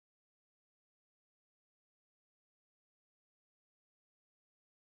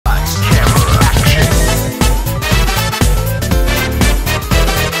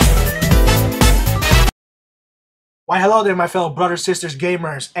Why hello there my fellow brothers, sisters,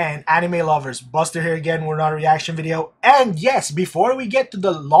 gamers, and anime lovers. Buster here again with another reaction video. And yes, before we get to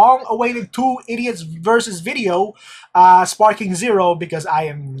the long-awaited Two Idiots versus video, Sparking Zero, because I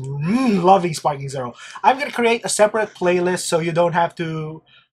am loving Sparking Zero, I'm going to create a separate playlist so you don't have to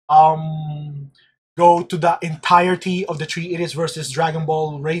go to the entirety of the Three Idiots versus Dragon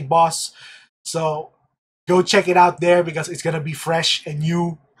Ball Raid Boss. So go check it out there because it's going to be fresh and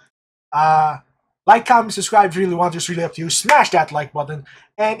new. Like, comment, subscribe if you really want. It's really up to you. Smash that like button.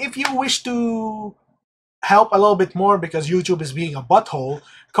 And if you wish to help a little bit more because YouTube is being a butthole,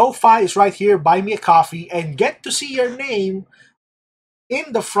 Ko-Fi is right here. Buy me a coffee and get to see your name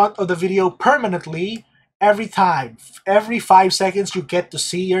in the front of the video permanently every time. Every 5 seconds you get to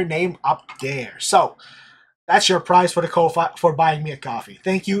see your name up there. So that's your prize for the Ko-Fi for buying me a coffee.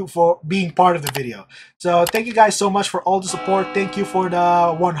 Thank you for being part of the video. So thank you guys so much for all the support. Thank you for the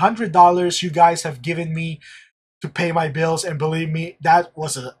 $100 you guys have given me to pay my bills. And believe me, that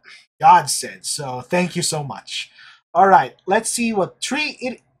was a godsend. So thank you so much. All right, let's see what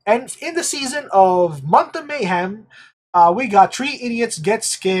and in the season of Month of Mayhem, we got Three Idiots Get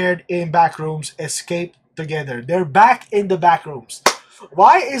Scared in Backrooms, Escape Together. They're back in the Backrooms.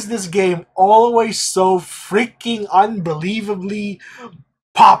 Why is this game always so freaking unbelievably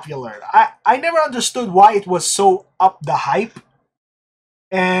popular? I never understood why it was so up the hype.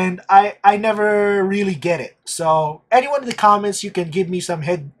 And I never really get it. So anyone in the comments, you can give me some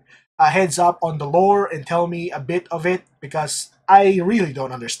heads up on the lore and tell me a bit of it because I really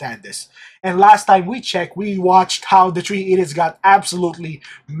don't understand this. And last time we checked, we watched how the Three Idiots got absolutely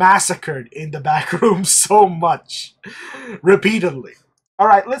massacred in the Backrooms so much. Repeatedly.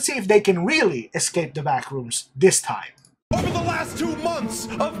 Alright, let's see if they can really escape the Backrooms this time. Over the last 2 months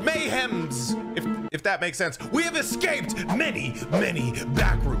of mayhems, if that makes sense, we have escaped many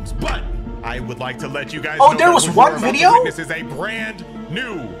backrooms. But I would like to let you guys know there was one video? This is a brand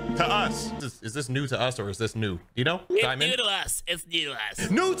new to us. Is this new to us or is this new? You know? It's new to us. It's new to us.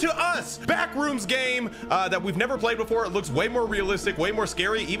 New to us! Backrooms game that we've never played before. It looks way more realistic, way more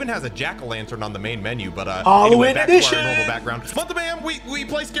scary. Even has a jack-o'-lantern on the main menu. But anyway, back to our normal background. Month of Mayhem, we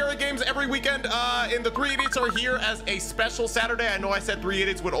play scary games every weekend. And the Three Idiots are here as a special Saturday. I know I said Three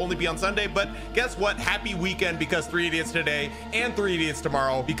Idiots would only be on Sunday, but guess what? Happy weekend because Three Idiots today and Three Idiots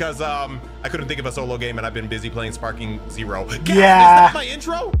tomorrow because I couldn't think of a solo game and I've been busy playing Sparking Zero. Yeah. Is that my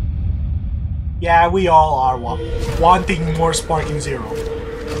intro? Yeah, we all are wanting more Sparking Zero.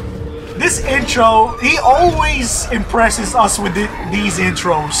 This intro, he always impresses us with these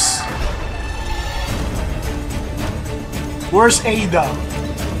intros. Where's Ada?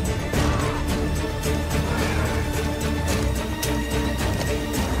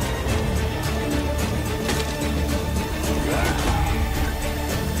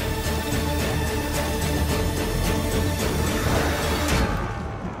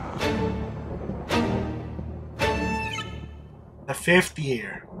 The 5th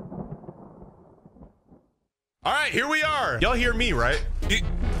year. All right, here we are. Y'all hear me, right? Do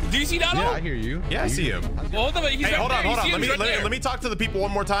you see that? Yeah, I hear you. Yeah, I see him. Well, hey, hold on. Let me talk to the people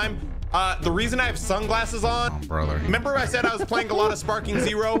one more time. The reason I have sunglasses on, brother. Remember I said I was playing a lot of Sparking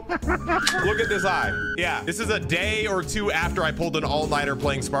Zero? Look at this eye. Yeah, this is a day or two after I pulled an all-nighter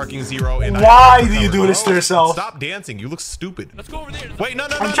playing Sparking Zero. And why do you do this to yourself? Stop dancing. You look stupid. Let's go over there. Wait, no.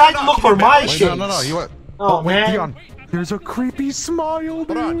 I'm trying to look for my shit. No. You what? Oh, wait, man. Dion. There's a creepy smile,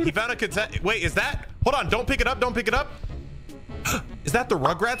 dude. Hold on. He found a cassette. Wait, is that? Hold on. Don't pick it up. Don't pick it up. Is that the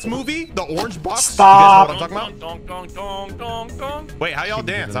Rugrats movie? The orange box? Stop. You guys know what I'm talking about? Wait, how y'all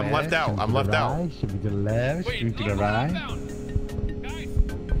dance? I'm left out. I'm left out. Should be to the left, should be to the right.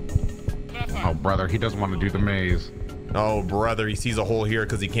 Oh, brother, he doesn't want to do the maze. Oh, brother, he sees a hole here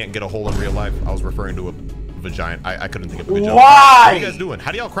because he can't get a hole in real life. I was referring to a vagina. I couldn't think of a vagina. Why? What are you guys doing?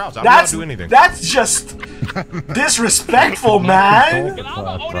 How do y'all crouch? I don't do anything. That's just disrespectful, man.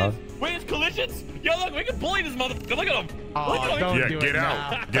 Wait, it's collisions? Yo, look, we can bully this motherfucker. Look at him. Oh, don't yeah, do get it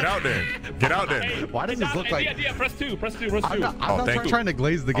out. now. Get out there. Get out there. Hey, Why does this look like... Yeah, press 2. I'm not trying to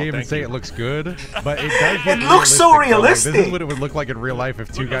glaze the game and say you. it looks good, but it does look It looks so realistic. This is what it would look like in real life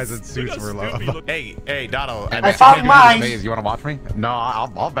if two guys in suits were low. Hey, Dotto. I found mine. You want to watch me? No,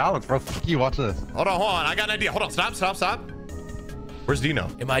 I'll balance, bro. Fuck you, watch this. Hold on. I got an idea. Hold on. Stop. Where's Dino?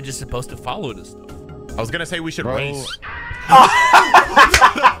 Am I just supposed to follow this stuff? I was going to say we should race.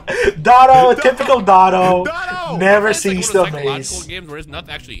 Dotto, typical Dotto. Dotto! Never It's like sees one the of psychological maze. games where there's nothing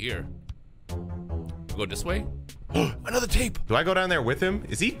actually here. Go this way? Another tape. Do I go down there with him?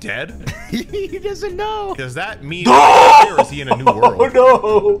 Is he dead? He doesn't know. Does that mean or is he in a new world? Oh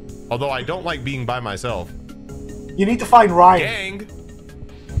no! Although I don't like being by myself. You need to find Ryan. Gang.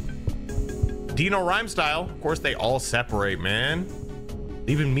 Dino Rhyme style. Of course, they all separate, man.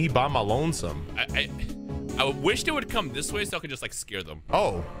 Leaving me by my lonesome. I wish they would come this way so I could just like scare them.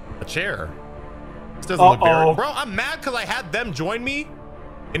 Oh, a chair. This doesn't look very... Bro, I'm mad because I had them join me,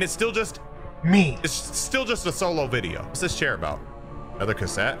 and it's still just... Me. It's still just a solo video. What's this chair about? Another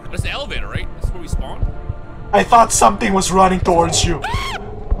cassette? That's the elevator, right? That's where we spawned. I thought something was running towards you.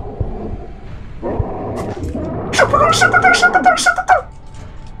 Shut the door, shut the door, shut the door, shut the door!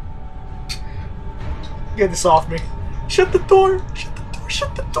 Get this off me. Shut the door, shut the door,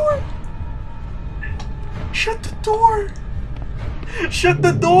 shut the door! Shut the door! Shut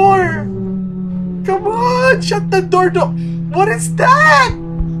the door! Come on, shut the door! What is that?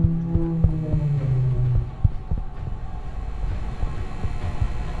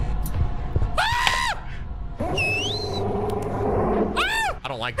 I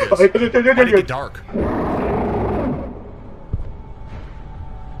don't like this. Why did it get dark?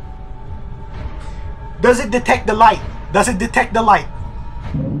 Does it detect the light? Does it detect the light?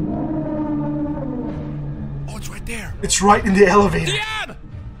 Oh, it's right there. It's right in the elevator. Dion!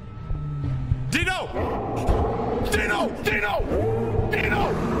 Dino! Dino! Dino!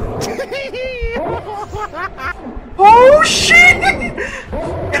 Dino! Oh shit!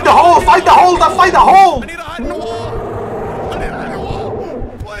 In the hole! Find the hole! Find the hole! I need to hide in the wall! I need to hide in the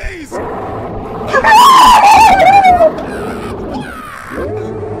wall! Please!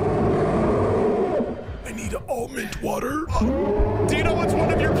 I need almond water. Dino, it's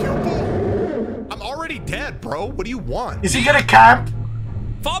one of your pupil. I'm already dead, bro. What do you want? Is he gonna camp?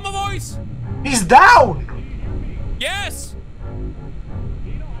 Follow my voice! He's down! Yes!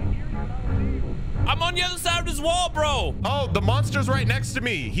 I'm on the other side of this wall, bro! Oh, the monster's right next to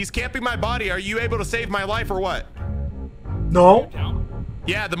me. He's camping my body. Are you able to save my life or what? No.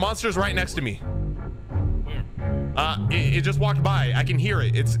 Yeah, the monster's right next to me. Where? It just walked by. I can hear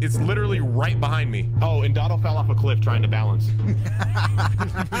it. It's literally right behind me. Oh, and Dotto fell off a cliff trying to balance.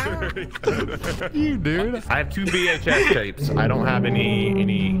 You dude. I have 2 VHS tapes. I don't have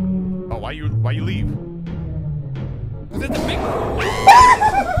any. Oh, why you leave? Is it the big...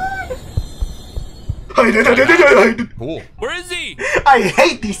 Cool. Where is he? I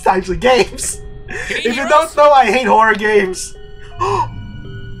hate these types of games. If you don't know, I hate horror games.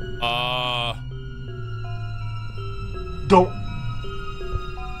 Don't.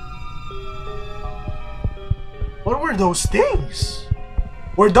 What were those things?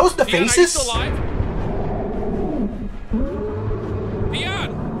 Were those the Dion, faces? are you still alive? Dion!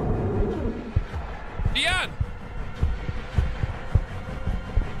 Dion!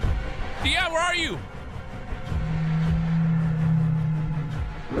 Dion, where are you?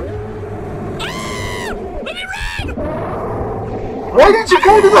 Ah! Let me run! Why did you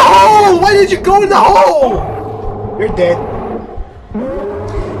go to the hole? Why did you go in the hole? You're dead.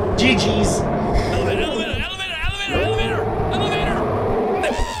 GG's. Elevator!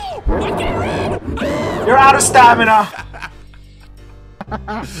 No! Why can't you run? You're out of stamina.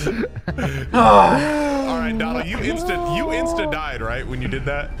 All right, Donald, you insta died, right, when you did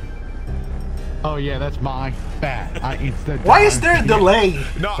that? Oh yeah, that's my bad. I instead. Why is there a delay?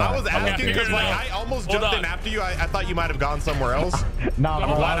 No, I was asking because figured it like out. I almost Hold jumped on. in after you. I thought you might have gone somewhere else. No, Hold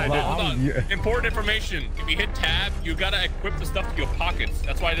no, on, glad I did. hold on. Important information. If you hit tab, you gotta equip the stuff to your pockets.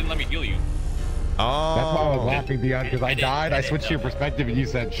 That's why I didn't let me heal you. Oh. That's why I was laughing, Dion, because I died. I switched your perspective, and you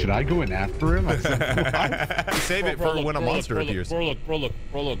said, "Should I go in after him?" I said, "What?" Save it for when a monster appears. Bro, look. Are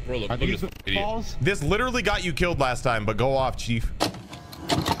Look at these this the idiot. balls? This literally got you killed last time, but go off, Chief.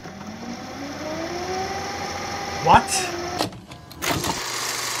 What?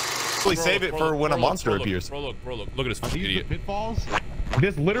 Please save it for when a monster appears. Bro, look at this Are these idiot. the pitfalls?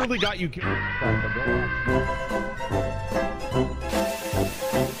 This literally got you killed.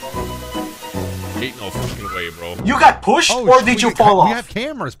 Ain't no fucking way, bro. You got pushed or did you fall We off? have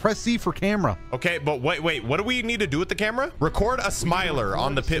cameras. Press C for camera. Okay, but wait. What do we need to do with the camera? Record a smiler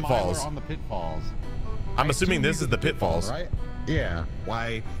on the pitfalls. On the pitfalls. I'm assuming this is the pitfalls. Right? Yeah.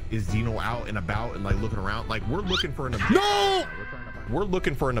 Why is Dino out and about and like looking around? Like we're looking for an no. We're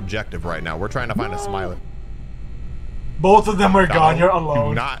looking for an objective right now. We're trying to find a smiler. Both of them are Dotto, gone. You're do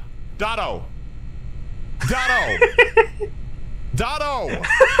alone. not, Dotto. Dotto. Dotto!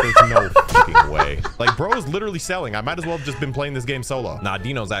 There's no fucking way. Like, bro is literally selling. I might as well have just been playing this game solo. Nah,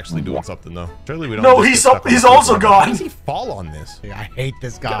 Dino's actually doing something though. Surely we don't. No, he's also gone. How does he fall on this? Yeah, I hate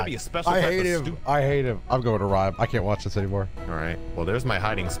this guy. Gotta be a special I type hate of him. I hate him. I'm going to Rhyme. I can't watch this anymore. All right. Well, there's my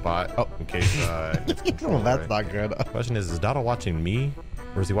hiding spot. Oh, in case. Well, that's not good. Question is Dotto watching me,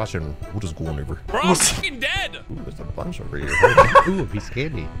 or is he watching? We'll just go on over. Bro, I'm fucking dead. Ooh, there's a bunch over here. Ooh, a piece of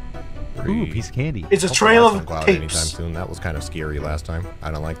candy. Ooh, a piece of candy. It's a trail of Anytime tapes. soon. That was kind of scary last time. I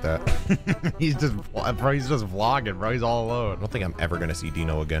don't like that. He's just vlogging, bro. He's all I alone. don't think I'm ever gonna see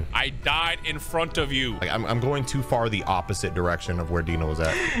Dino again. I died in front of you. Like I'm going too far the opposite direction of where Dino was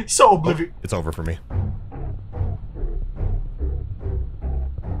at. So oblivious. It's over for me.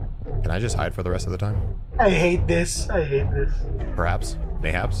 Can I just hide for the rest of the time? I hate this. I hate this. Perhaps,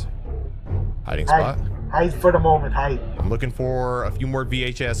 mayhaps. Hiding spot. Hide for the moment. Hide. I'm looking for a few more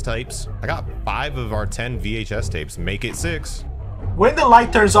VHS tapes. I got 5 of our 10 VHS tapes. Make it 6. When the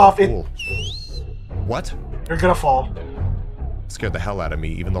light turns off, Cool. What? you're gonna fall. Scared the hell out of me,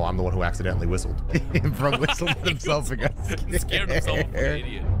 even though I'm the one who accidentally whistled. Bro whistled himself again. He scared himself like an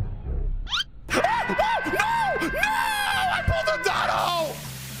idiot. No! I pulled a Dotto!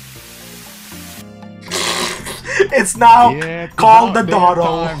 It's now Yeah, it's called the about damn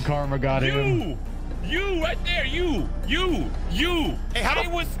Dotto. time Karma got him. You right there, you. Hey, how I the-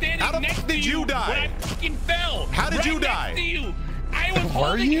 was standing how the next fuck to did you you die? when I fucking fell. How did you Right die? next to you. I was Were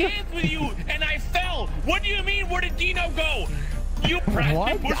holding you? hands with you and I fell. What do you mean? Where did Dino go? You pressed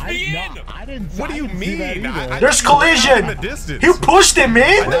What? and pushed me in. I didn't. What do you see that mean? either. There's I was collision. in the distance. You pushed him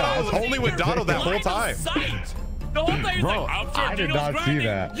in. I know, I was only with Dotto that whole Line of time. sight. The whole time he's Bro, like, I'm sure I did Dino's not see grinding.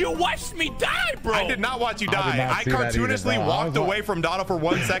 that. You watched me die, bro. I did not watch you I did die. not I see that either, cartoonishly bro. I walked was away from Dotto for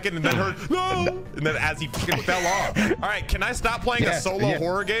 1 second and then heard no, and then as he fucking fell off. All right, can I stop playing a solo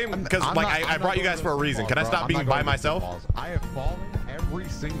horror game? Because like I brought you guys for a reason. Can I stop being by myself? I have fallen every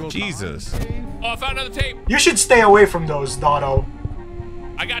single Jesus. time. Oh, I found another tape. You should stay away from those, Dotto.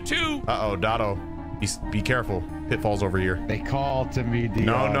 I got 2. Uh-oh, Dotto. Be careful. Pitfalls over here. They call to me,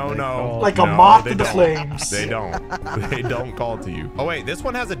 Dion. No. Like a No, moth they to the don't. flames. They don't. They don't call to you. Oh wait, this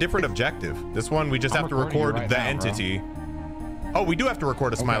one has a different objective. This one we just I'm have to recording you record right the now, bro. entity. Oh, we do have to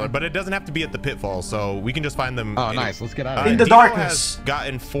record a Smiler, but it doesn't have to be at the pitfall, so we can just find them. Oh, nice. Let's get out of In here. the Dino darkness. has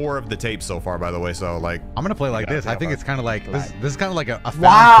gotten 4 of the tapes so far, by the way. So like, I'm gonna play like Yeah, this. I yeah, think bro. it's kind of like this. This is kind of like a found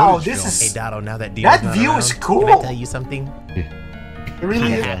Wow, footage this film. is Dotto, now that that view is cool. Can I tell you something? Really,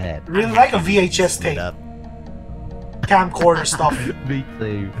 Go ahead. really like a VHS tape, camcorder stuff. Me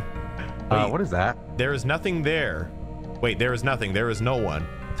too. What is that? There is nothing there. Wait, there is nothing. There is no one.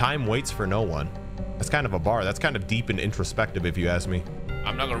 Time waits for no one. That's kind of a bar. That's kind of deep and introspective, if you ask me.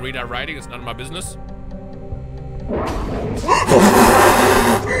 I'm not gonna read that writing. It's none of my business.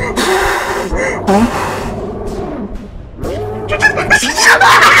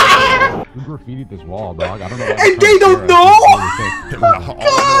 Who graffitied this wall, dog? I don't know. And they don't know. All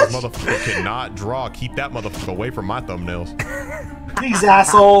I know is motherfucker cannot draw. Keep that motherfucker away from my thumbnails. These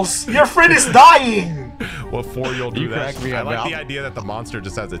assholes. Your friend is dying. What for you'll do You that? crack me I up, like man. the idea that the monster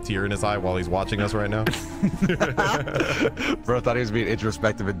just has a tear in his eye while he's watching us right now. Bro thought he was being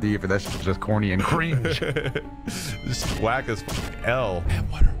introspective and deep, and that shit's just corny and cringe. Just whack as L.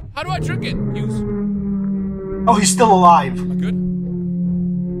 How do I drink it? Use. Oh, he's still alive. Good.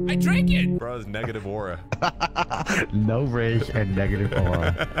 I drank it. Bro's negative aura. No rage and negative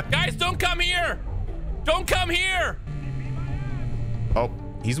aura. Guys, don't come here. Don't come here. Oh,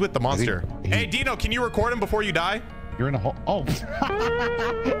 he's with the monster. Hey, Dino, can you record him before you die? You're in a hole. Oh.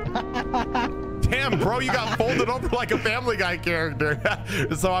 Damn, bro, you got folded over like a Family Guy character.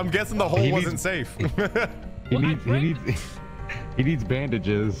 So I'm guessing the hole He needs- wasn't safe. He needs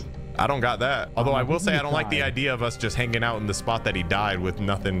bandages. I don't got that. Although I will say I don't like the idea of us just hanging out in the spot that he died with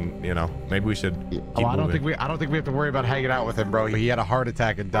nothing, you know. Maybe we should keep Oh, I don't moving. think we have to worry about hanging out with him, bro. He had a heart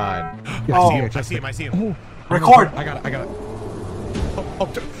attack and died. Oh, I see him. record. I got it.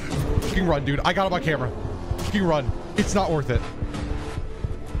 Fucking run, dude. I got him on camera. Fucking run. It's not worth it.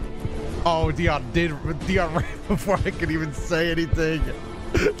 Oh, Dion right before I could even say anything.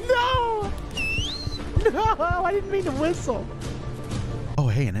 No! No, I didn't mean to whistle. Oh,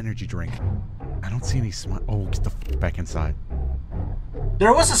 hey, an energy drink. I don't see any smile. Oh, get the f back inside.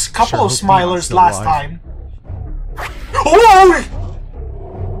 There was a couple Sure of hope Dion's smilers still last alive. time. Oh!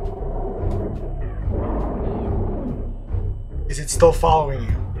 Is it still following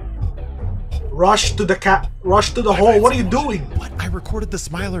you? Rush to the hole. What are you doing? What? I recorded the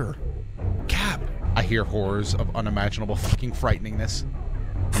Smiler. Cap. I hear horrors of unimaginable fucking frighteningness.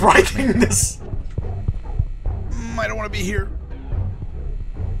 Frightening this. I don't want to be here.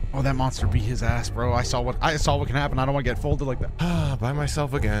 Oh, that monster beat his ass, bro. I saw what can happen. I don't want to get folded like that. By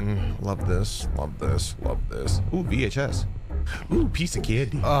myself again. Love this. Love this. Love this. Ooh, VHS. Ooh, piece of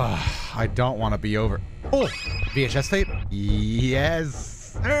candy. I don't want to be over. Oh, VHS tape?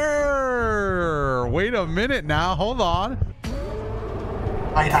 Yes, sir. Wait a minute now. Hold on.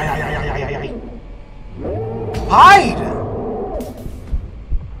 Hide, hide, hide, hide, hide, hide, hide. Hide!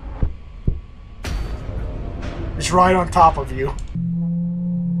 It's right on top of you.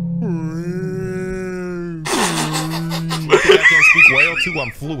 I can't speak whale too,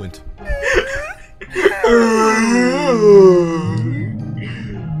 I'm fluent.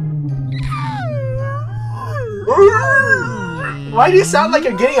 Why do you sound like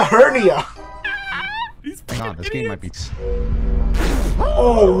you're getting a hernia? Hang on, this game might be...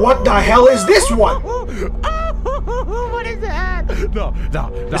 Oh, what the hell is this one? What is that? No,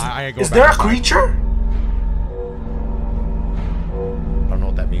 I ain't going Is there a creature? I don't know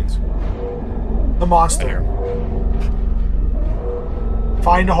what that means. The monster.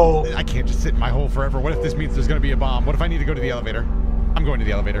 Find a hole. I can't just sit in my hole forever. What if this means there's gonna be a bomb? What if I need to go to the elevator? I'm going to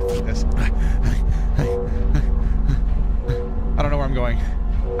the elevator. F this. I don't know where I'm going.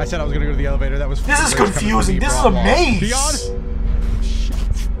 I said I was gonna go to the elevator. That was. This is confusing. This is a maze. Dion?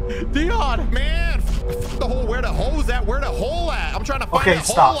 Shit. Dion! Man, the hole. Where the hole's at? Where the hole at? I'm trying to find okay, the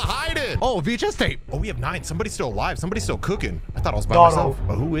stop. hole to hide it. Oh, VHS tape. Oh, we have 9. Somebody's still alive. Somebody's still cooking. I thought I was by No, myself. no.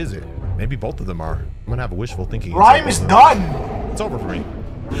 But who is it? Maybe both of them are. I'm gonna have a wishful thinking. Rhyme is done. It's over for me.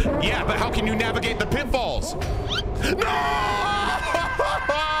 Yeah, but how can you navigate the pitfalls? No!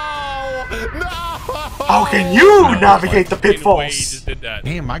 No! How can you navigate the Way you pitfalls? just did that.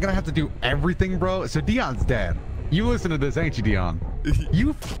 Damn, am I gonna have to do everything, bro? So Dion's dead. You listen to this, ain't you, Dion?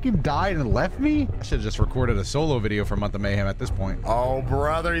 You fucking died and left me? I should have just recorded a solo video for Month of Mayhem at this point. Oh,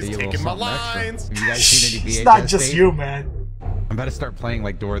 brother, he's Be a little taking my something extra. lines. Have you guys seen any VHS It's not just tape? you, man. I'm about to start playing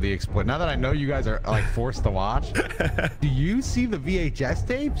like Dora the Explorer. Now that I know you guys are like forced to watch, do you see the VHS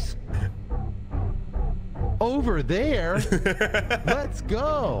tapes? Over there. Let's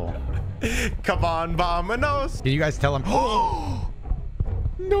go. Come on, vamonos. Can you guys tell him? Oh,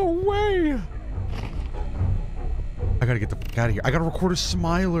 no way. I gotta get the fuck out of here. I gotta record a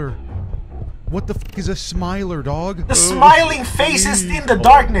smiler. What the fuck is a smiler, dog? The smiling faces in the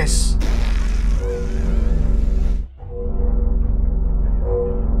darkness.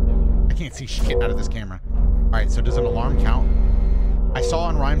 I can't see shit out of this camera. Alright, so does an alarm count? I saw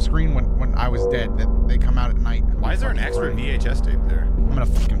on Rhyme screen when I was dead that they come out at night. Why is there an extra VHS tape there? I'm gonna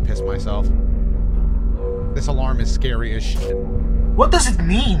fucking piss myself. This alarm is scary as shit. What does it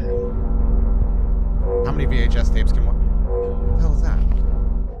mean? How many VHS tapes can one? What the hell is that?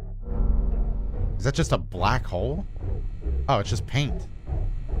 Is that just a black hole? Oh, it's just paint.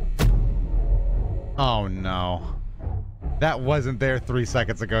 Oh no. That wasn't there 3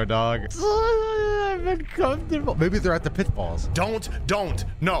 seconds ago, dog. I'm uncomfortable. Maybe they're at the pitfalls. Don't.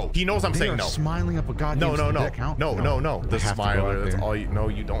 No, he knows I'm They saying are no. smiling up a goddamn. No. Did that count? No. The They have to go smiler. out That's there. all you. No,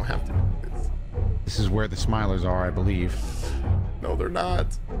 you don't have to. This is where the smilers are, I believe. No, they're not.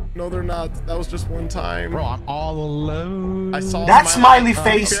 No, they're not. That was just one time. Bro, I'm all alone. I saw That smiley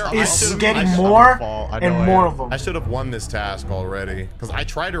face Fair, I is should've- getting I should've more I and know more I of them. I should have won this task already because I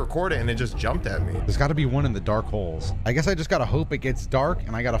tried to record it and it just jumped at me. There's got to be one in the dark holes. I guess I just gotta hope it gets dark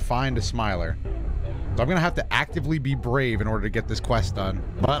and I gotta find a smiler. So I'm gonna have to actively be brave in order to get this quest done.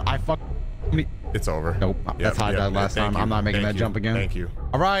 But I It's over. Nope. That's how I died last time. I'm not making that jump again. Thank you.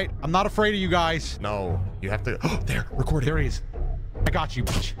 All right. I'm not afraid of you guys. No, you have to. Oh, there. Record it. There he is. I got you,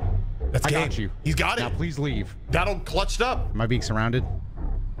 bitch. That's I game. got you. He's got it. Now please leave. That'll clutched up. Am I being surrounded?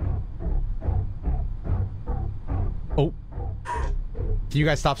 Oh. Can you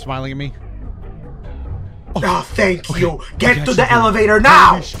guys stop smiling at me? Oh, thank you. I Get can to the actually do it. elevator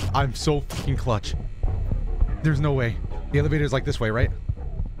now. I'm so fucking clutch. There's no way. The elevator's like this way, right?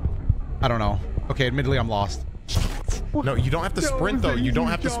 I don't know. Okay, admittedly, I'm lost. No, you don't have to sprint though. You don't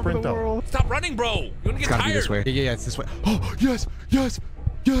have to sprint though. Stop running, bro. You're gonna It's get gotta tired. be this way. Yeah, it's this way. Oh, yes, yes,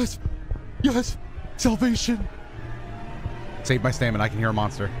 yes, yes. Salvation. Save my stamina. I can hear a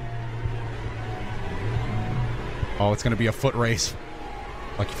monster. Oh, it's gonna be a foot race.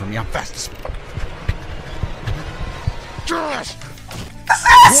 Lucky for me, I'm fast as fuck. Yes!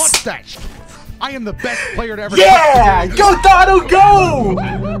 What's that shit? I am the best player to ever. Yeah! Go, Donald, go!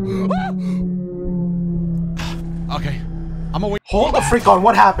 Okay. I'm away. Hold the freak on.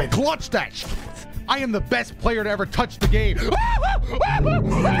 What happened? Clutch that shit. I am the best player to ever touch the game.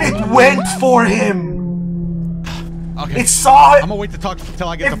 It went for him. Okay. It saw it. I'm gonna wait to talk till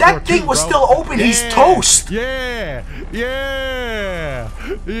I get If to that thing 4-2, was bro. still open, he's toast. Yeah.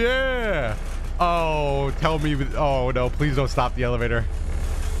 Oh, tell me. Oh no! Please don't stop the elevator.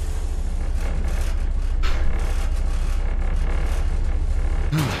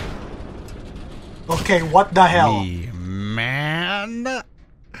 Okay, what the hell? Me, man. No!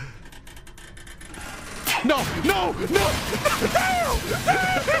 No! No!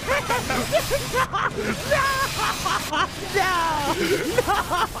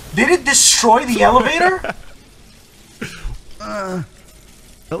 Did it destroy the elevator?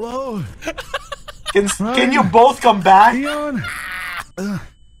 Hello? Can you both come back? Dion?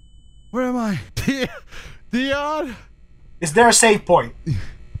 Where am I? Dion? Is there a save point?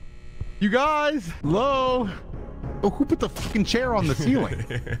 You guys? Hello? Oh, who put the fucking chair on the ceiling?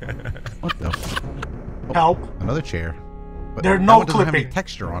 What the f? Help. Another chair. But There's that no one doesn't have any clipping.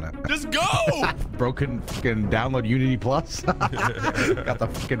 texture on it. Just go! Bro couldn't fucking download Unity Plus. Got the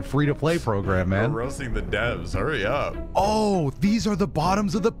fucking free-to-play program, We're man. roasting the devs. Hurry up. Oh, these are the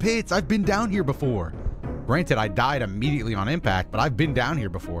bottoms of the pits. I've been down here before. Granted, I died immediately on impact, but I've been down here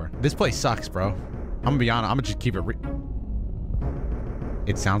before. This place sucks, bro. I'm gonna be honest. I'm gonna just keep it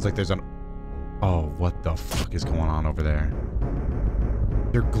It sounds like there's an... Oh, what the fuck is going on over there?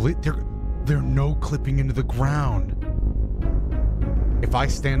 They're no clipping into the ground. If I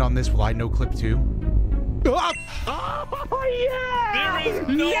stand on this, will I no clip too? There is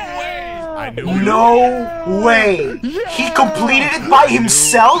no way! I knew it. No way. He completed it by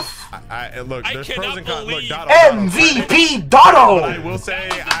himself? Look, I there's cannot pros and cons. Look, believe- Dotto, MVP But I Dotto! will say,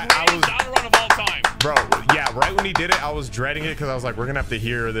 That I was was... the run of all time. Bro, yeah, right when he did it, I was dreading it because I was like, we're gonna have to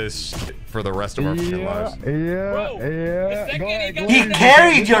hear this for the rest of our fucking lives. Bro, the second He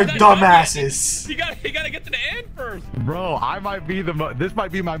carried your dumbasses. You gotta get to the end first. Bro, I might be this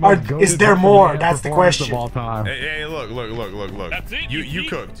might be my Or most goated is there WrestleMania more? That's the performance question. of all time. Hey, look. That's it? You see?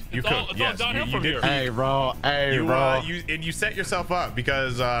 cooked. You It's all- cooked. it's all Yes, downhill you from did. here. Hey, bro. Hey, bro. You set yourself up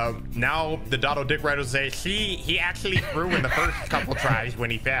because now the Dotto Dick Riders say, see, he actually threw in the first couple tries when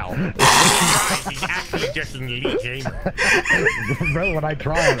he fell. He's actually just an elite gamer. Bro, when I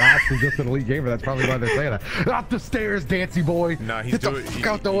try, I'm actually just an elite gamer. That's probably why they're saying that. Up the stairs, Dancy boy. Nah, he's Get doing. the fuck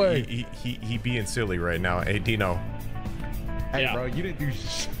out the way. He being silly right now. Hey, Dino, Hey, Yeah. bro, you didn't do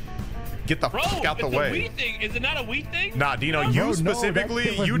sh. get the Bro, fuck out the it's a way. we thing. Is it not a we thing? Nah, Dino, Bro, you no, specifically, that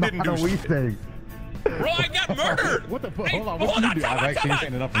shit was you didn't not do a wee shit. thing. Bro, I got murdered. What the fuck? Hey, Hold on, what did you do? I've actually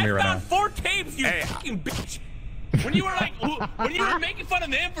standing up for me right I now. found 4 tapes, you Hey. fucking bitch. When you were like, when you were making fun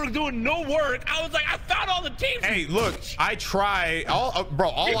of them for doing no work, I was like, I found all the tapes. Hey, look, I try. Bro,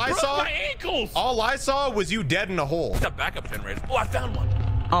 You all I broke saw, my ankles. all I saw was you dead in a hole. Got backup generator. Oh, I found one.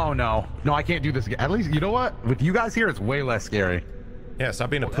 Oh no, no, I can't do this again. At least you know what? With you guys here, it's way less scary. Yeah, stop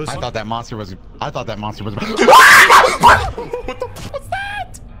being a pussy. I thought that monster was... What the fuck was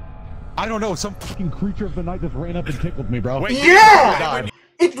that? I don't know. Some Fucking creature of the night just ran up and tickled me, bro. Wait, Yeah!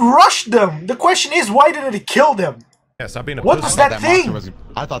 It rushed them. The question is, why didn't it kill them? Yeah, stop being a What pussy. was that thing?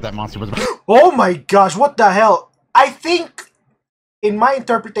 I thought that monster was... Oh my gosh, what the hell? I think, in my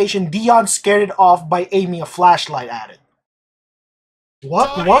interpretation, Dion scared it off by aiming a flashlight at it.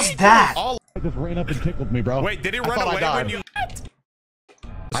 What was that? Just ran up and tickled me, bro. Wait, did it I run thought I away died. when you?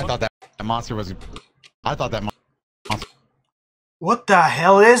 I thought that monster was... I thought that monster What the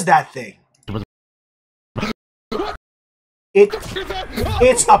hell is that thing? was...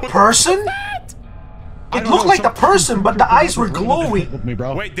 It's a person? It looked like a person, but the eyes were glowing. Tickled me,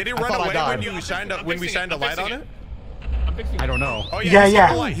 bro. Wait, did it run thought I away died. when you shined up when we shined a light on it? I'm fixing it. I don't know. Oh Yeah, he's scared yeah.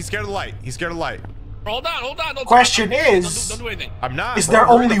 of the light. He's scared of the light. He's scared of the light. Hold on. Don't Question don't is- don't do anything. I'm not. Is bro. there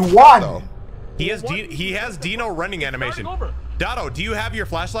Hurry only the fuck one? up. He has Dino running animation. Over. Dotto, do you have your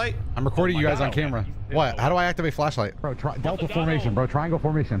flashlight? I'm recording you guys on God. camera. What? How do I activate flashlight? Bro, Delta formation, bro. Triangle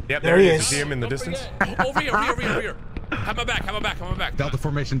formation. Yep, There he You is. see him in the Don't distance. forget. Over here. Have my back. Delta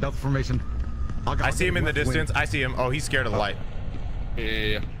formation, Delta formation. I see him in the distance. I see him. Oh, he's scared of the light.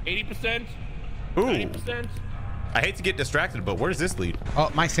 Yeah. 80%. Ooh, 90%. I hate to get distracted, but where's this lead?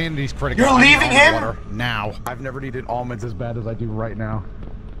 Oh, my sanity's critical. You're I need leaving almond him? water now. I've never needed almonds as bad as I do right now.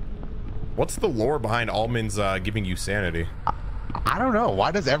 What's the lore behind almonds giving you sanity? I don't know.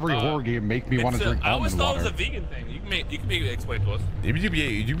 Why does every horror game make me want to drink I always almond thought it water? was a vegan thing. You can maybe explain to us.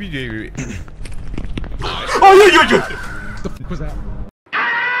 Oh, yeah. What the fuck was that?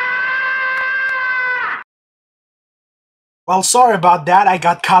 Well, sorry about that. I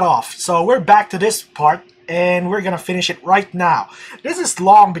got cut off. So we're back to this part, and we're gonna finish it right now. This is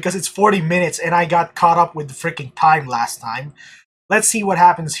long because it's 40 minutes, and I got caught up with the freaking time last time. Let's see what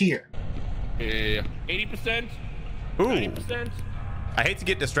happens here. Yeah. 80%. Ooh, 90%. I hate to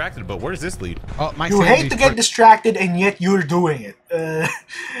get distracted, but where's this lead? Oh, my You sanity's hate to get crit- distracted, and yet you're doing it.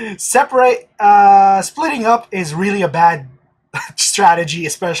 Splitting up is really a bad strategy,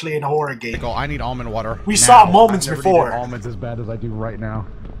 especially in a horror game. critical. I need almond water. We now. saw moments I've never before. needed almonds as bad as I do right now.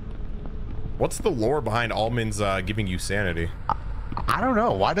 What's the lore behind almonds giving you sanity? I don't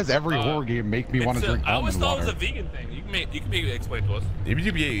know. Why does every horror game make me want to drink I always almond thought water? it was a vegan thing. You can maybe explain to us.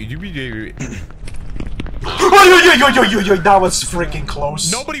 That was freaking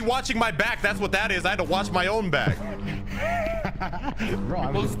close. Nobody watching my back. That's what that is. I had to watch my own back.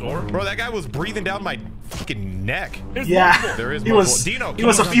 Close the door. Bro, that guy was breathing down my fucking neck. Yeah, There is he was. Dino, He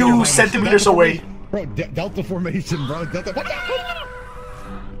was a few centimeters away. Bro, Delta formation, bro. Delta.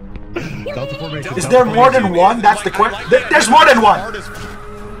 Delta formation. Is there more than one? That's the question. There's more than one.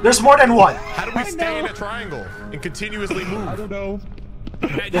 There's more than one. How do we stay in a triangle and continuously move? I don't know.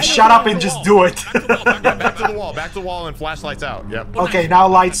 Just shut up and just do it. Back to the wall. Back to the wall and flashlights out. Yep. Okay, now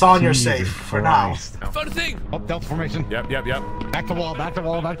lights on. You're safe for now. I found a thing. Oh, Delta formation. Yep. Back to wall. Back to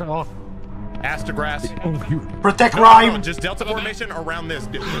wall. Back to wall. Ass to grass. Oh, you. Protect No, Rhyme. just Delta formation around this.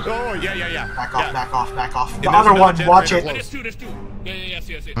 Oh, yeah. Back off, back off, back off. The there's other another one, watch generator it. There's two. Yeah. Yes.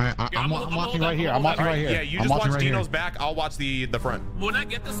 I'm watching right here. I'm watching right here. Yeah, you I'm just watching watch right here. Dino's back. I'll watch the front. When I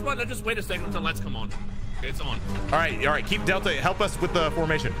get this one, I'll just wait a second until lights come on. Okay, it's on. All right. Keep Delta. Help us with the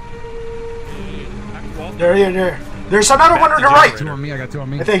formation. Back to wall. There. There's another one on the right. Two on me. I got two on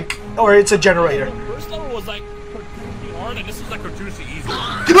me. I think, or it's a generator. First level was like cartoonishly hard, and this is like cartoonishly easy.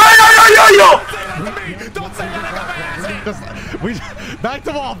 Yo! Don't say that. Back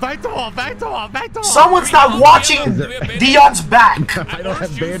to wall. Back to wall. Back to wall. Back to wall. Someone's not watching Dion's back. I don't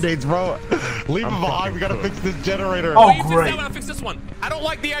have band-aids, bro. Leave them behind. We gotta fix this generator. Oh, Wait, you fix great. that one, I'll fix this one. I don't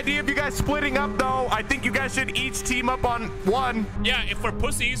like the idea of you guys splitting up, though. I think you guys should each team up on one. Yeah, if we're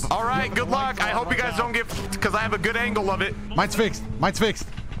pussies. All right, good luck. I hope you guys don't get, because I have a good angle of it. Mine's fixed. Mine's fixed.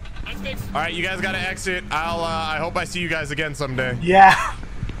 I'm fixed. All right, you guys got to exit. I hope I see you guys again someday. Yeah.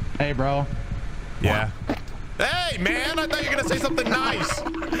 Hey, bro. Yeah. Hey, man, I thought you were going to say something nice.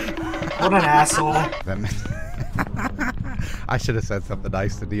 What an asshole. Then I should have said something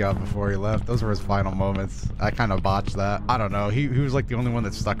nice to Dion before he left. Those were his final moments. I kind of botched that. I don't know. He was like the only one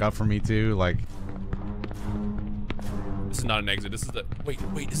that stuck up for me too. Like, This is not an exit. This is the. Wait.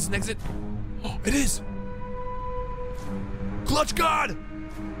 This is an exit. Oh, it is. Clutch God.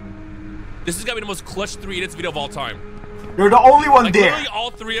 This is gonna be the most clutch 3 idiots video of all time. You're the only one Like there. literally,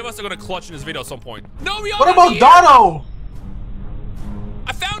 all 3 of us are gonna clutch in this video at some point. No, we all. What gotta about be here. Dono?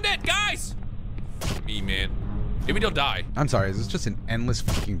 I found it, guys. Me, man. Maybe they'll die. I'm sorry. Is this just an endless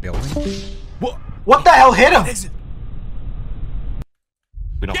fucking building? What the hell hit him? Exit.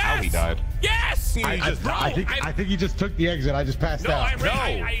 We know how he died. Yes. I think he just took the exit. I just passed No, out.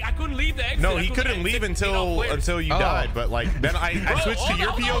 I couldn't leave the exit. No, I he couldn't leave until you died. But like, then I switched to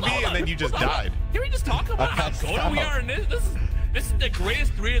your POV, and then you just died. Can we just talk about how good we are in this? This is the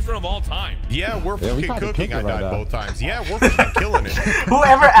greatest 3 idiots run of all time. Yeah, we're we fucking kinda cooking. kicked I it right died now. both times. Yeah, we're fucking killing it.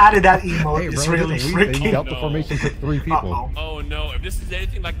 Whoever added that emote Hey, is bro, really this is a weak thing. freaking. Delta formation took 3 people. Uh-oh. Oh no, if this is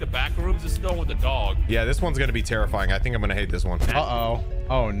anything like the Backrooms, this is going with the dog. Yeah, this one's gonna be terrifying. I think I'm gonna hate this one. Uh-oh.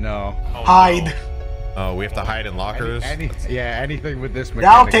 Oh, no. Oh, Hide. no. Oh, we have to hide in lockers. Anything with this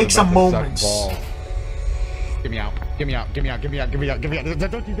That'll mechanic take is some about to suck moments. balls. Get me out. Get me out. Get me out. Get me out. Get me out. Get me out.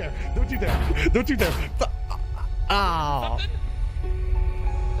 Don't you dare. Don't you dare. Don't you dare. Ow. Something?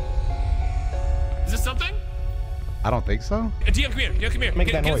 Is this something? I don't think so. Dion, come here. Make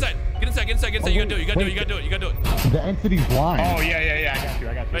Get that noise. inside. Get inside. You gotta do it. You gotta do it. The entity's blind. Oh yeah.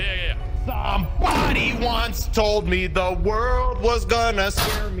 I got you. Yeah. Somebody once told me the world was gonna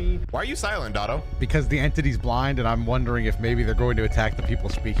scare me. Why are you silent, Dotto? Because the entity's blind, and I'm wondering if maybe they're going to attack the people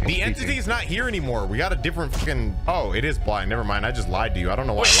speaking. The entity's not here anymore. We got a different fucking. Oh, it is blind. Never mind. I just lied to you. I don't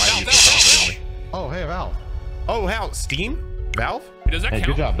know why I lied to you so confidently. Oh, hey, Val. Oh, how? Steam? Valve? Does that count?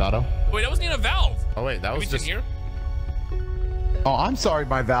 Good job, Dotto. Wait, that wasn't even a valve. Oh wait, that was Maybe it's just. in here. Oh, I'm sorry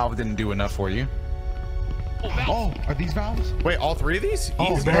my valve didn't do enough for you. Oh, valve. Oh, are these valves? Wait, all 3 of these?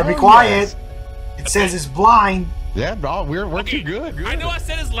 Oh, Easy. Better be Oh, quiet. yes. It says it's blind. Yeah, bro, we're Okay, too good. I know I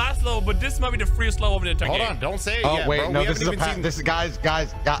said his last level, but this might be the freest level of the entire Hold game. on, don't say it Oh yet, wait, bro. no, We this is a haven't even seen- This is guys.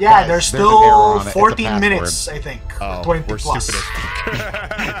 Yeah, there's an error still on it. It's a 14 password. minutes, I think. Oh, 20 we're plus. stupid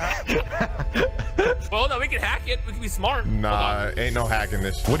as Well, no, we can hack it. We can be smart. Nah, ain't no hacking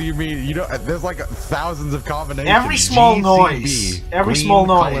this. What do you mean? You know, there's like thousands of combinations. Every small G, C, noise. B, Every green, small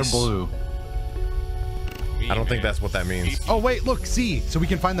color noise. blue. I don't think that's what that means. Oh wait, look, see, so we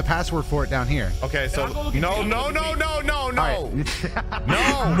can find the password for it down here. Okay, so I'll go look no. at the-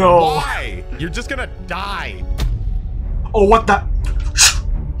 No. No. Why? You're just gonna die. Oh, what the?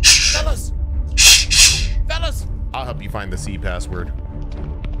 Fellas. I'll help you find the C password.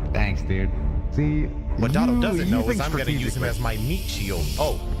 Thanks, dude. See, What Dotto doesn't know think is I'm gonna use him as my meat shield.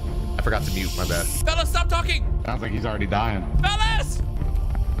 Oh, I forgot to mute. My bad. Fellas, stop talking. Sounds like he's already dying. Fellas.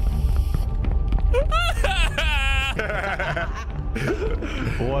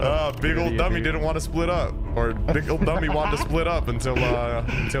 What Oh Big old dummy didn't want to split up, or big old dummy wanted to split up until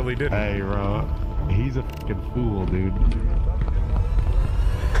he didn't. Hey, bro, he's a fucking fool, dude.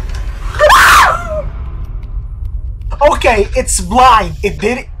 Okay, it's blind.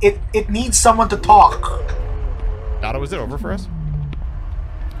 It needs someone to talk. Otto, is it over for us?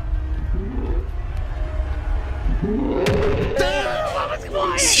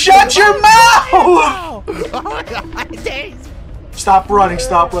 Shut your mouth! Stop running,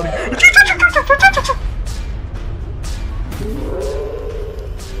 stop running.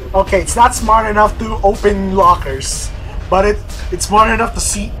 Okay, it's not smart enough to open lockers, but it's smart enough to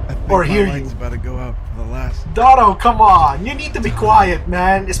see or hear you. About to go out for the last. Dodo, come on. You need to be quiet,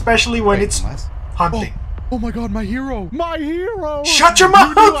 man, especially when it's hunting. Oh my god, my hero! My hero! Shut your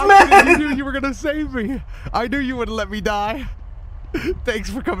mouth, man! I knew you were gonna save me. I knew you wouldn't let me die. Thanks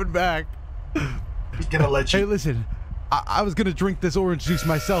for coming back. He's gonna let you. Hey, listen. I was gonna drink this orange juice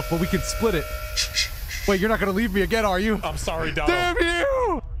myself, but we can split it. Wait, you're not gonna leave me again, are you? I'm sorry, Dodo. Damn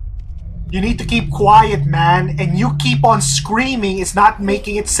you! You need to keep quiet, man, and you keep on screaming. It's not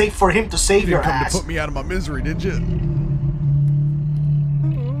making it safe for him to save your come ass. to put me out of my misery, did you? He's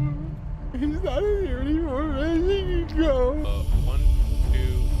not in here anymore. Where did he go? 1, 2,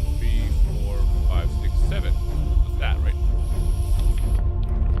 3, 4, 5, 6, 7. What's that, right?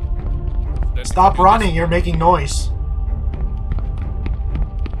 Stop running. You're making noise.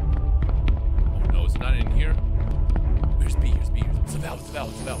 Oh no, it's not in here. Where's B? Here's B. It's a valve. It's a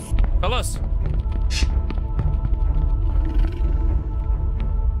valve. It's a valve. Tell us.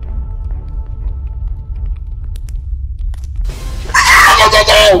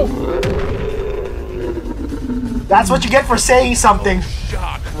 That's what you get for saying something.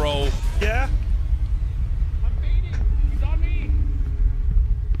 Shock, bro. Yeah? I'm fading. He's on me.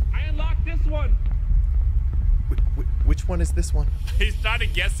 I unlocked this one. Which one is this one? He's trying to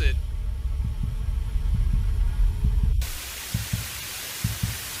guess it.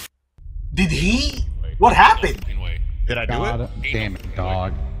 Did he? What happened? Did I do it? Damn it,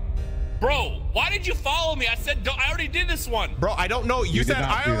 dog. Bro, why did you follow me? I said I already did this one. Bro, I don't know. You said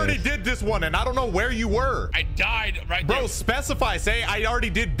I already did this one, and I don't know where you were. I died right there. Bro, specify. Say I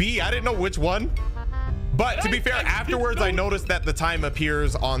already did B. I didn't know which one. But to be fair, afterwards I noticed that the time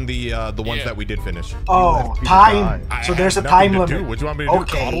appears on the ones that we did finish. Oh, time. So there's a time limit. What do you want me to do?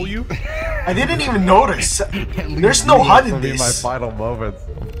 Coddle you? I didn't even notice. There's no HUD in this. My final moments.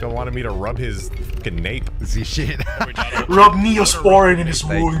 Don't wanted me to rub his fucking nape. See shit. Rub Neosporin in his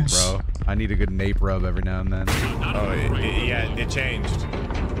Thank wounds. you, bro. I need a good nape rub every now and then. Oh, yeah, it changed.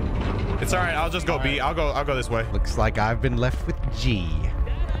 It's all right. I'll just go B. I'll go this way. Looks like I've been left with G.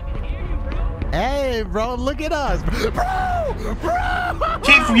 Hey, bro, look at us. Bro!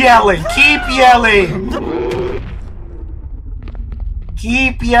 Keep yelling. Keep yelling.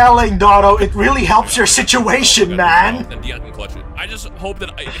 Keep yelling, Dodo. It really helps your situation, man. Then Dion can clutch it. I just hope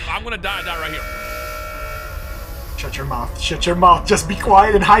that if I'm gonna die, I die right here. Shut your mouth. Shut your mouth. Just be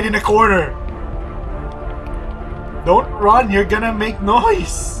quiet and hide in a corner. Don't run. You're gonna make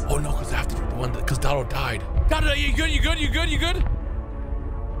noise. Oh no, because after the one, because Dodo died. Dodo, you good? You good? You good? You good?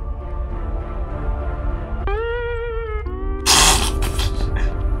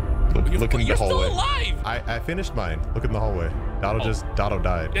 Look in the hallway. You're still alive. I finished mine. Look in the hallway. Dodo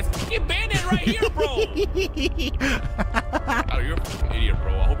died. There's fucking bandit right here, bro. Oh, you're a fucking idiot,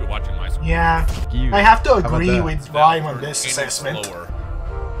 bro. I hope you're watching my screen. Yeah, I have to agree with Rhyme on this assessment.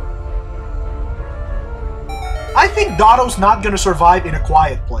 I think Dodo's not gonna survive in a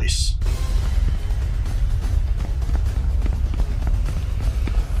quiet place.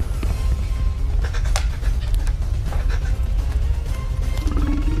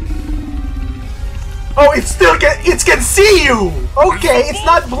 Oh, it can see you! Okay, it's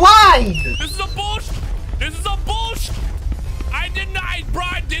not blind! This is a bullshit! This is a bullshit! I did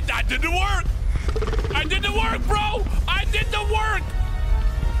the work! I did the work, bro! I did the work!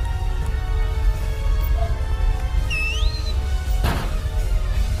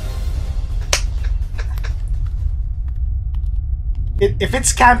 If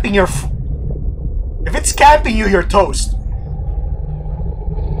it's camping if it's camping you, you're toast.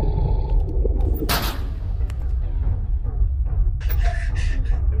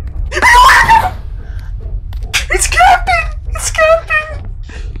 It's camping! It's camping!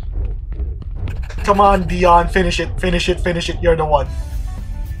 Come on, Dion, finish it, finish it, finish it. You're the one.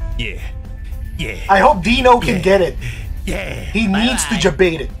 Yeah. Yeah. I hope Dino can get it. Yeah. He needs to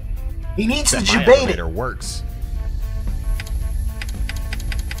debate it. He needs to debate it. Elevator works.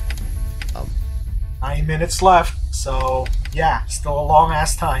 9 minutes left, so yeah, still a long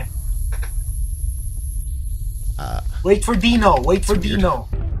ass time. Wait for Dino. Wait for Dino.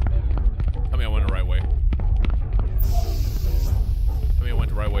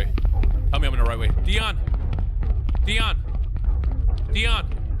 right way. Tell me I'm in the right way. Dion. Dion. Dion.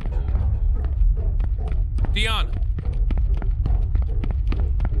 Dion.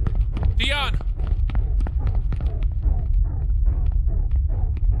 Dion.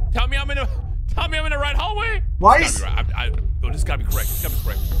 Tell me I'm in the right hallway. Why This is... gotta be right. This has gotta be correct. This gotta be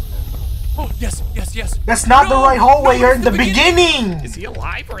correct. Oh, yes, yes, yes. That's not the right hallway. You're in the beginning. Is he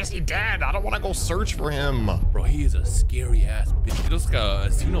alive or is he dead? I don't want to go search for him. Bro, he is a scary ass bitch. He looks like a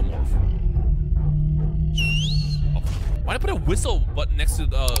xenomorph. Oh, why'd I put a whistle button next to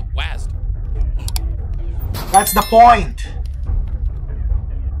the WASD? That's the point.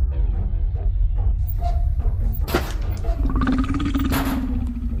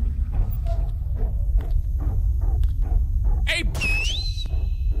 Hey,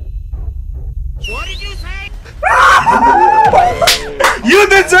 What did you say? You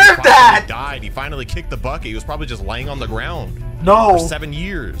deserve He that. died. He finally kicked the bucket. He was probably just laying on the ground No. for 7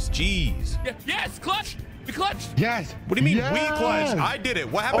 years. Jeez. yes, clutch. We clutched. Yes. What do you mean yes. we clutched? I did it.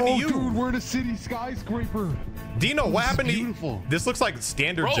 What happened to you? Dude, we're in a city skyscraper. Dino, what This is happened to you? beautiful. This looks like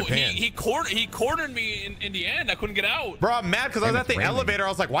standard Bro, Japan. he cornered me in the end. I couldn't get out. Bro, I'm mad because I was And at it's the raining. elevator. I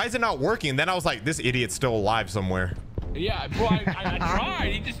was like, why is it not working? And then I was like, this idiot's still alive somewhere. Yeah, bro, I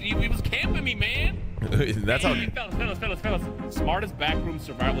tried. He was camping me, man. That's how. Hey, fellas. Smartest backroom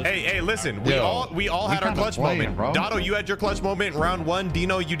survivalist. Hey, listen. Yo, we all had we our kinda clutch playing, moment. bro. Dotto, you had your clutch moment in round 1.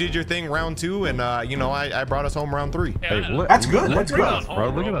 Dino, you did your thing round 2, and you know, I brought us home round 3. That's good. That's good.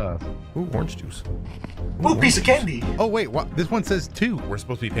 Bro, look at us. Ooh, orange juice. Ooh, piece of candy. Oh wait, what? This one says 2. We're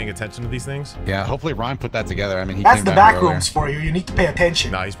supposed to be paying attention to these things. Yeah, hopefully Ryan put that together. I mean, he That's came the back back rooms for you. You need to pay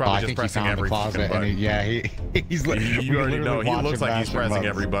attention. No, he's Oh, probably I just think he pressing found the every closet, fucking and button. he's You already know. He looks like he's pressing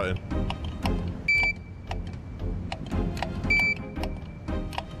every button.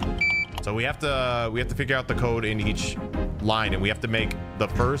 So we have to figure out the code in each line, and we have to make the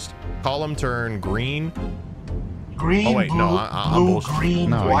first column turn green. Green, Oh, wait, blue, no, I'm blue, bullshit. green,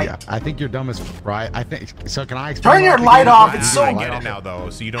 No, white. yeah, I think you're dumb as right. I think so. Can I explain? Turn what your I think light it is? off. It's so I good. get it now, though.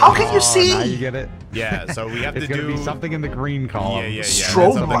 So you don't. How can you Oh, see? now you get it. Yeah. So we have It's to gonna do be something in the green column. Yeah. And then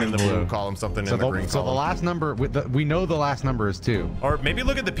Strobe something in the light. blue column, something So in the green so the column. last number, we know the last number is 2. Or maybe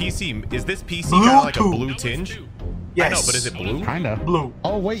look at the PC. Is this PC Blue kind of like a 2. blue tinge? Yes. I know, but is it blue? Kinda. Blue.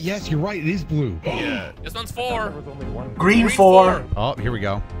 Oh wait, yes, you're right. It is blue. Yeah. This one's 4. Green 4. Oh, here we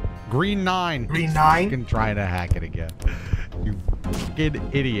go. Green 9. Green 9. Fucking trying to hack it again. You fucking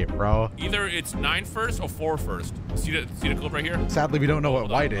idiot, bro. Either it's 9 first or 4 first. See the code right here? Sadly, we don't know what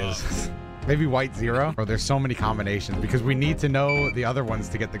Hold white on, is. Maybe white 0. Bro, there's so many combinations because we need to know the other ones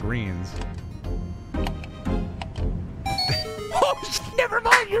to get the greens. Oh, never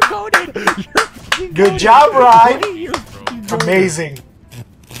mind. You're coded. Good job, Ryan. Amazing.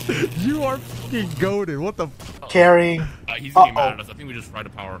 You are fucking goaded. What the? Carrying. He's getting mad at us. I think we just fried the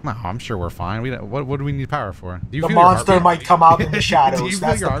power. No, I'm sure we're fine. We don't, what do we need power for? Do you The feel your monster heartbeat? might come out in the Do you shadows. feel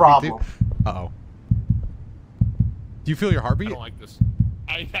That's your the heartbeat, problem. too? Uh-oh. Do you feel your I heartbeat? don't like this.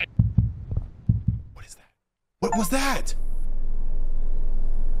 What is that? What was that?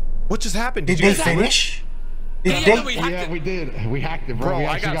 What just happened? Did you they guys- finish? Did Yeah, they? we hacked it. we did. We hacked it, bro. Bro, we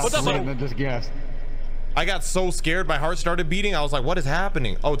I actually got got so- three and then just guessed. I got so scared, my heart started beating. I was like, what is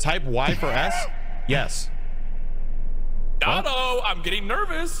happening? Oh, type Y for S? Yes. Dotto, I'm getting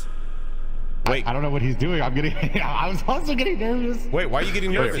nervous. Wait, I don't know what he's doing. I'm getting. I was also getting nervous. wait, why are you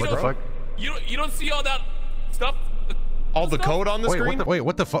getting nervous, what the bro? fuck? You don't see all that stuff? All the code on the screen?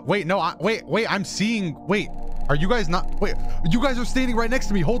 What the fuck? Wait, no. Wait. I'm seeing. Wait. Are you guys not? Wait. You guys are standing right next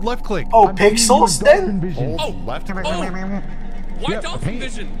to me. Hold left click. Oh, I'm seeing pixels you in dolphin then? vision. Hold left. Why Yeah, dolphin paint.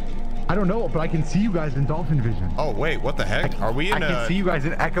 vision? I don't know, but I can see you guys in dolphin vision. Oh, wait, what the heck? Are we in I can see you guys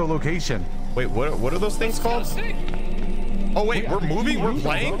in echolocation. Wait, what are those things called? Sick. Oh, wait, we're moving? We're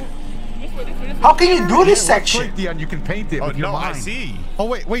playing? How can you do this section? Click, Dion, you can paint it Oh, with your no, I mind. see. Oh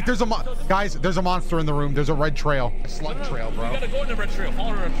wait, there's a guys, there's a monster in the room. There's a red trail. A slug trail, You bro. gotta go in the red trail.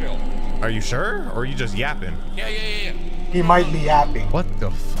 Follow the red trail. Are you sure? Or are you just yapping? Yeah. He might be yapping. What the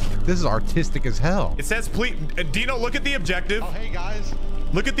f? This is artistic as hell. It says, please, Dino, look at the objective. Hey guys.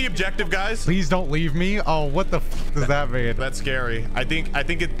 Look at the objective, guys. Please don't leave me. Oh, what the f does that mean? That's scary. I think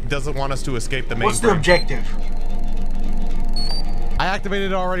it doesn't want us to escape the main What's the objective? I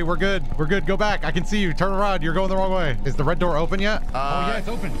activated it already. We're good. We're good. Go back. I can see you. Turn around. You're going the wrong way. Is the red door open yet? Oh yeah, it's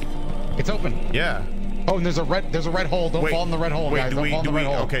open. It's open. Yeah. Oh, and there's a red hole. Don't fall in the red hole, wait, guys. do Don't fall in the red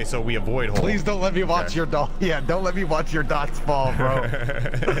hole. okay, so we avoid hole. Please don't let me watch your dot. Yeah, don't let me watch your dots fall, bro.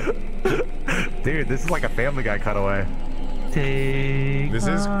 Dude, this is like a Family Guy cutaway. This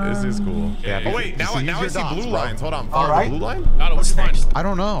is cool. Yeah, Oh wait, now I see blue lines. Hold on. All Follow right. the blue line? Dotto, what's What's your next? mind? I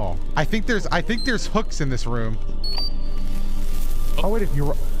don't know. I think there's hooks in this room. Oh, wait, if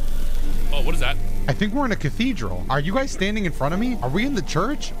you're... Oh, what is that? I think we're in a cathedral. Are you guys standing in front of me? Are we in the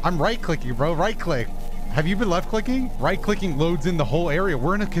church? I'm right-clicking, bro. Right-click. Have you been left-clicking? Right-clicking loads in the whole area.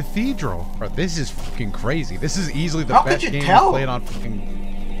 We're in a cathedral. Bro, this is fucking crazy. This is easily the best game we've played on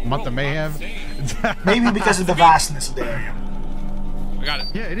fucking Month of Mayhem. Maybe because of the vastness of the area. I got it.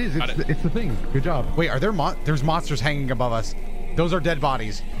 Yeah, it is. It's the thing. Good job. Wait, are there there's monsters hanging above us? Those are dead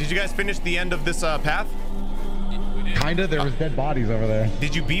bodies. Did you guys finish the end of this path? Kinda. There was dead bodies over there.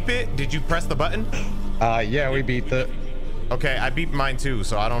 Did you beep it? Did you press the button? Yeah, we beat the... Okay, I beeped mine too,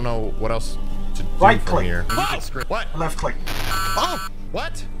 so I don't know what else to do Right from click. here. Oh! What? Left click. Oh!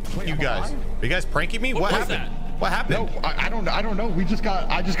 What? Wait, You am I guys? alive? Are you guys pranking me? What was happened? that? What happened? No, I don't know. I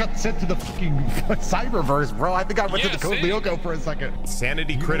just got sent to the fucking cyberverse, bro. I think I went to the Code same. Lyoko for a second.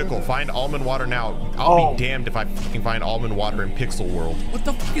 Sanity critical. Find almond water now. I'll be damned if I fucking find almond water in Pixel World. What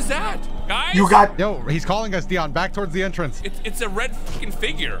the fuck is that? Guys? You got... Yo, he's calling us, Dion. Back towards the entrance. It's a red fucking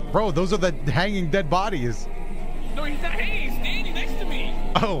figure. Bro, those are the hanging dead bodies. No, he's not hanging. He's standing next to me.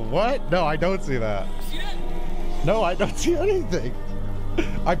 Oh, what? No, I don't see that. See that? No, I don't see anything.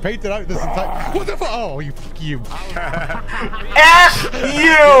 I painted out this entire... What the fuck? Oh, you... F you!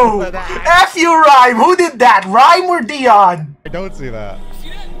 F you, Rhyme! Who did that? Rhyme or Dion? I don't see that. See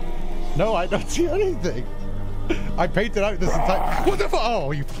that? No, I don't see anything. I painted out this entire... What the fuck?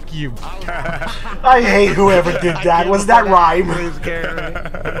 Oh, you... I hate whoever did that. Was that Rhyme?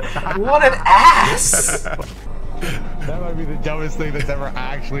 What an ass! That might be the dumbest thing that's ever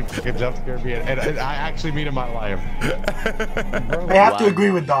actually fucking jump scared me, and I actually mean in my life. I have to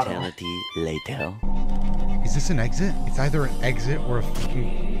agree with Dono. Later. Is this an exit? It's either an exit or a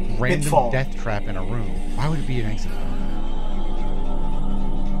fucking random Pitfall. death trap in a room. Why would it be an exit?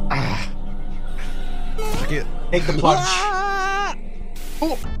 Ah. Take the plunge. Ah!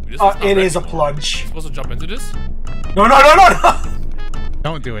 Oh. This not It red. is a plunge. Supposed to jump into this? No, no, no, no, no!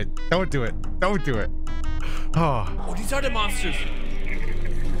 Don't do it. Don't do it. Don't do it. Oh. Oh, these are the monsters.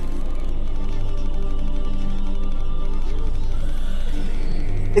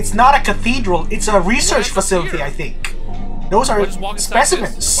 It's not a cathedral. It's a research What? facility, Here. I think. Those are I just walk inside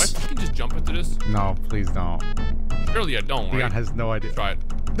specimens. this. Why can just jump into this? No, please don't. Surely I don't, Leon right? has no idea. Try it.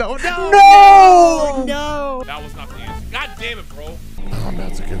 No, no! No! No! That was not the answer. God damn it, bro. I'm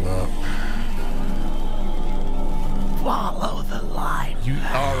about to give up. Follow the line.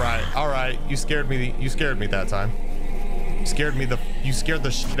 All right. You scared me that time. You scared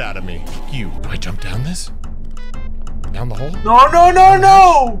the shit out of me. You. Do I jump down this? Down the hole? No, no, no,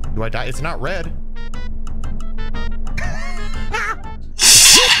 no! Do I die? It's not red.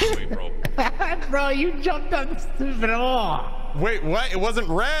 Wait, bro. Bro, you jumped on the stupid hole. Wait, what? It wasn't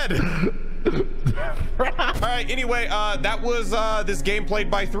red. All right. Anyway, that was this game played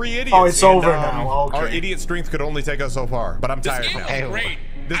by 3 idiots. Oh, it's and, over now. Okay. Our idiot strength could only take us so far, but I'm This tired game now. was great.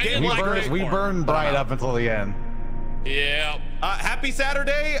 This I game didn't was like great. this We part. burned bright up until the end. Yeah. Happy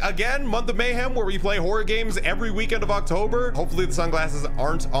Saturday again, Month of Mayhem, where we play horror games every weekend of October. Hopefully the sunglasses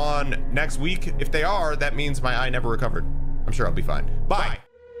aren't on next week. If they are, that means my eye never recovered. I'm sure I'll be fine. Bye.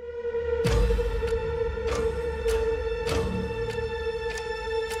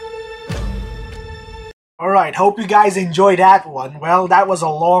 Alright, hope you guys enjoyed that one. Well, that was a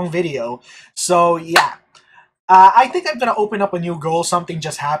long video. So, yeah. I think I'm gonna open up a new goal. Something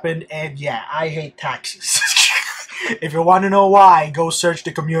just happened, and yeah, I hate taxes. If you want to know why, go search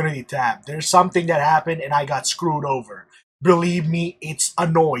the community tab. There's something that happened, and I got screwed over. Believe me, it's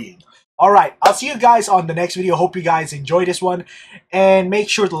annoying. Alright, I'll see you guys on the next video. Hope you guys enjoy this one. And make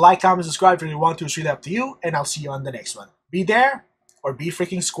sure to like, comment, subscribe if you want to. It's really up to you. And I'll see you on the next one. Be there, or be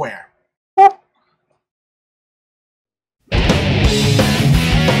freaking square.